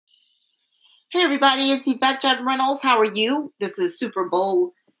Hey everybody, it's Yvette Judd Reynolds. How are you? This is Super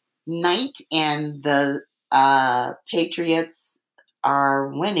Bowl night, and the Patriots are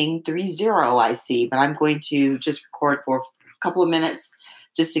winning 3-0, I see. But I'm going to just record for a couple of minutes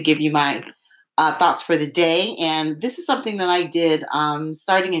just to give you my thoughts for the day. And this is something that I did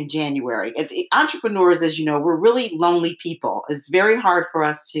starting in January. Entrepreneurs, as you know, we're really lonely people. It's very hard for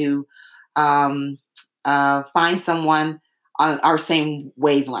us to um, find someone on our same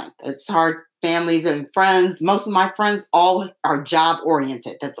wavelength. It's hard. Families and friends, most of my friends all are job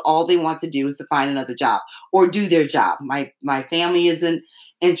oriented. That's all they want to do is to find another job or do their job. My family isn't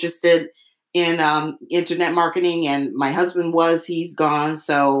interested in internet marketing, and my husband he's gone.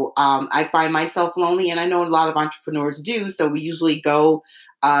 So I find myself lonely, and I know a lot of entrepreneurs do. So we usually go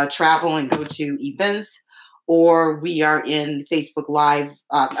travel and go to events, or we are in Facebook Live,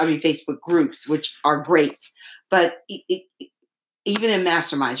 Facebook groups, which are great. But even in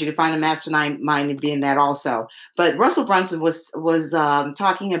masterminds, you can find a mastermind and be in that also. But Russell Brunson was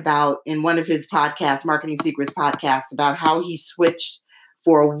talking about in one of his podcasts, Marketing Secrets podcasts, about how he switched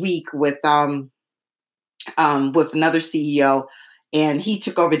for a week with another CEO, and he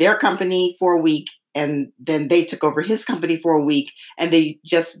took over their company for a week, and then they took over his company for a week, and they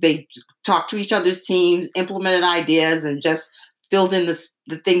talked to each other's teams, implemented ideas, and just filled in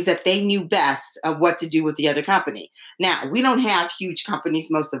the things that they knew best of what to do with the other company. Now, we don't have huge companies,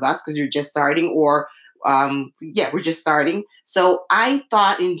 most of us, because you're just starting, or we're just starting. So I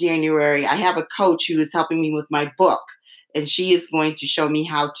thought in January, I have a coach who is helping me with my book, and she is going to show me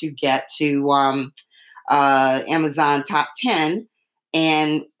how to get to Amazon top 10.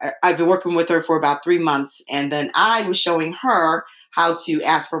 And I've been working with her for about 3 months. And then I was showing her how to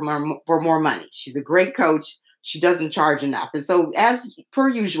ask for more money. She's a great coach. She doesn't charge enough. And so, as per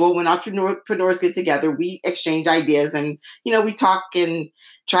usual, when entrepreneurs get together, we exchange ideas, and we talk and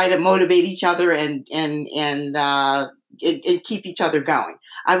try to motivate each other and keep each other going.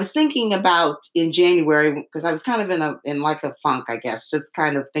 I was thinking about in January, because I was kind of in like a funk, I guess, just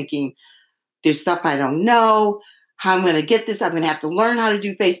kind of thinking there's stuff I don't know. How I'm going to get this. I'm going to have to learn how to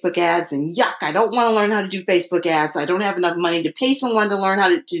do Facebook ads. And yuck, I don't want to learn how to do Facebook ads. I don't have enough money to pay someone to learn how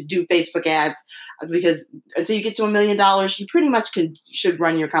to do Facebook ads, because until you get to $1 million, you pretty much should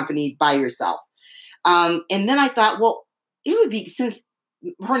run your company by yourself. And then I thought, well, it would be, since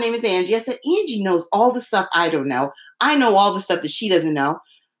her name is Angie, I said, Angie knows all the stuff I don't know. I know all the stuff that she doesn't know.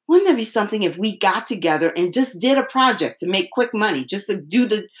 Wouldn't there be something if we got together and just did a project to make quick money, just to do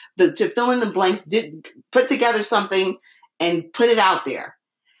to fill in the blanks, put together something and put it out there?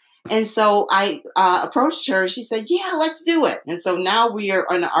 And so I approached her. She said, yeah, let's do it. And so now we are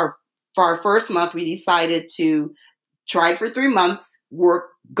for our first month, we decided to try it for 3 months,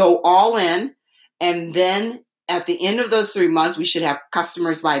 go all in. And then at the end of those 3 months, we should have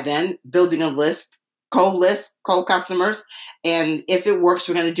customers by then, building a list, cold customers. And if it works,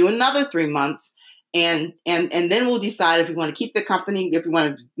 we're going to do another 3 months. And then we'll decide if we want to keep the company, if we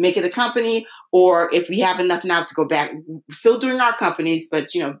want to make it a company, or if we have enough now to go back, still doing our companies, but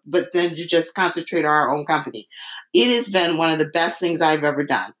then to just concentrate on our own company. It has been one of the best things I've ever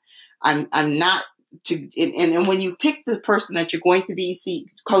done. I'm not and when you pick the person that you're going to be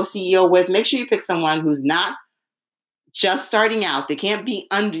co-CEO with, make sure you pick someone who's not just starting out. They can't be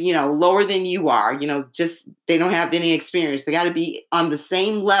lower than you are. They don't have any experience. They got to be on the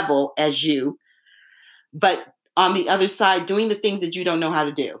same level as you, but on the other side, doing the things that you don't know how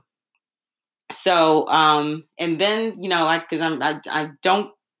to do. So, and then, because I'm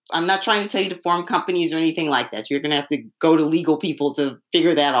not trying to tell you to form companies or anything like that. You're going to have to go to legal people to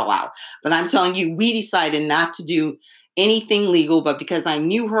figure that all out. But I'm telling you, we decided not to do anything legal, but because I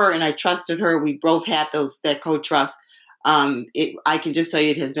knew her and I trusted her, we both had that co-trust. I can just tell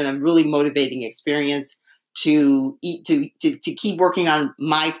you, it has been a really motivating experience to keep working on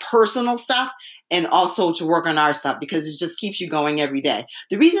my personal stuff, and also to work on our stuff, because it just keeps you going every day.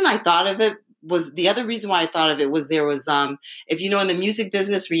 The other reason why I thought of it was there was, if in the music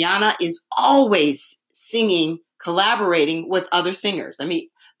business, Rihanna is always singing, collaborating with other singers. I mean,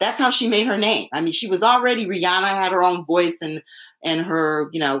 that's how she made her name. I mean, she was already, Rihanna had her own voice and her,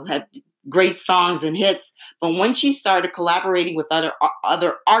 had great songs and hits. But when she started collaborating with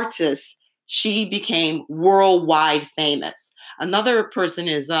other artists, she became worldwide famous. Another person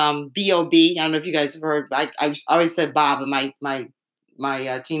is B.O.B. I don't know if you guys have heard. I always said Bob, and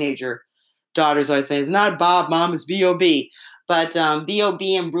my teenager daughters always say, it's not Bob, Mom, it's B.O.B. But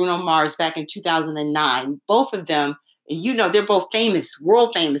B.O.B. and Bruno Mars back in 2009, both of them, they're both famous,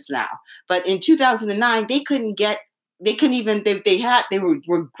 world famous now. But in 2009, they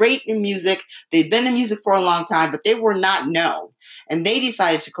were great in music. They'd been in music for a long time, but they were not known. And they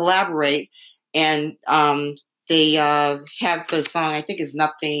decided to collaborate. and they have the song. I think is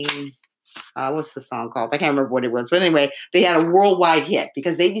Nothing. What's the song called? I can't remember what it was, but anyway, they had a worldwide hit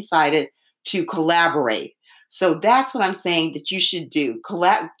because they decided to collaborate. So that's what I'm saying that you should do.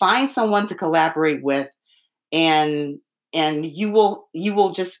 Find someone to collaborate with, and you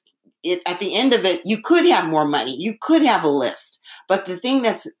will just at the end of it, you could have more money, you could have a list. But the thing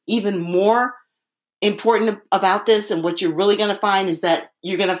that's even more important about this, and what you're really going to find, is that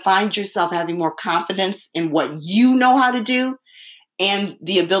you're going to find yourself having more confidence in what you know how to do, and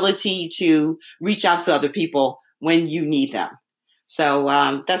the ability to reach out to other people when you need them.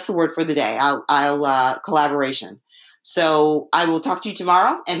 So that's the word for the day. I'll collaboration. So I will talk to you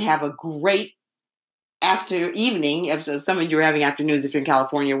tomorrow, and have a great evening. If some of you are having afternoons, if you're in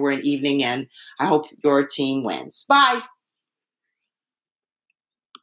California, we're in evening, and I hope your team wins. Bye.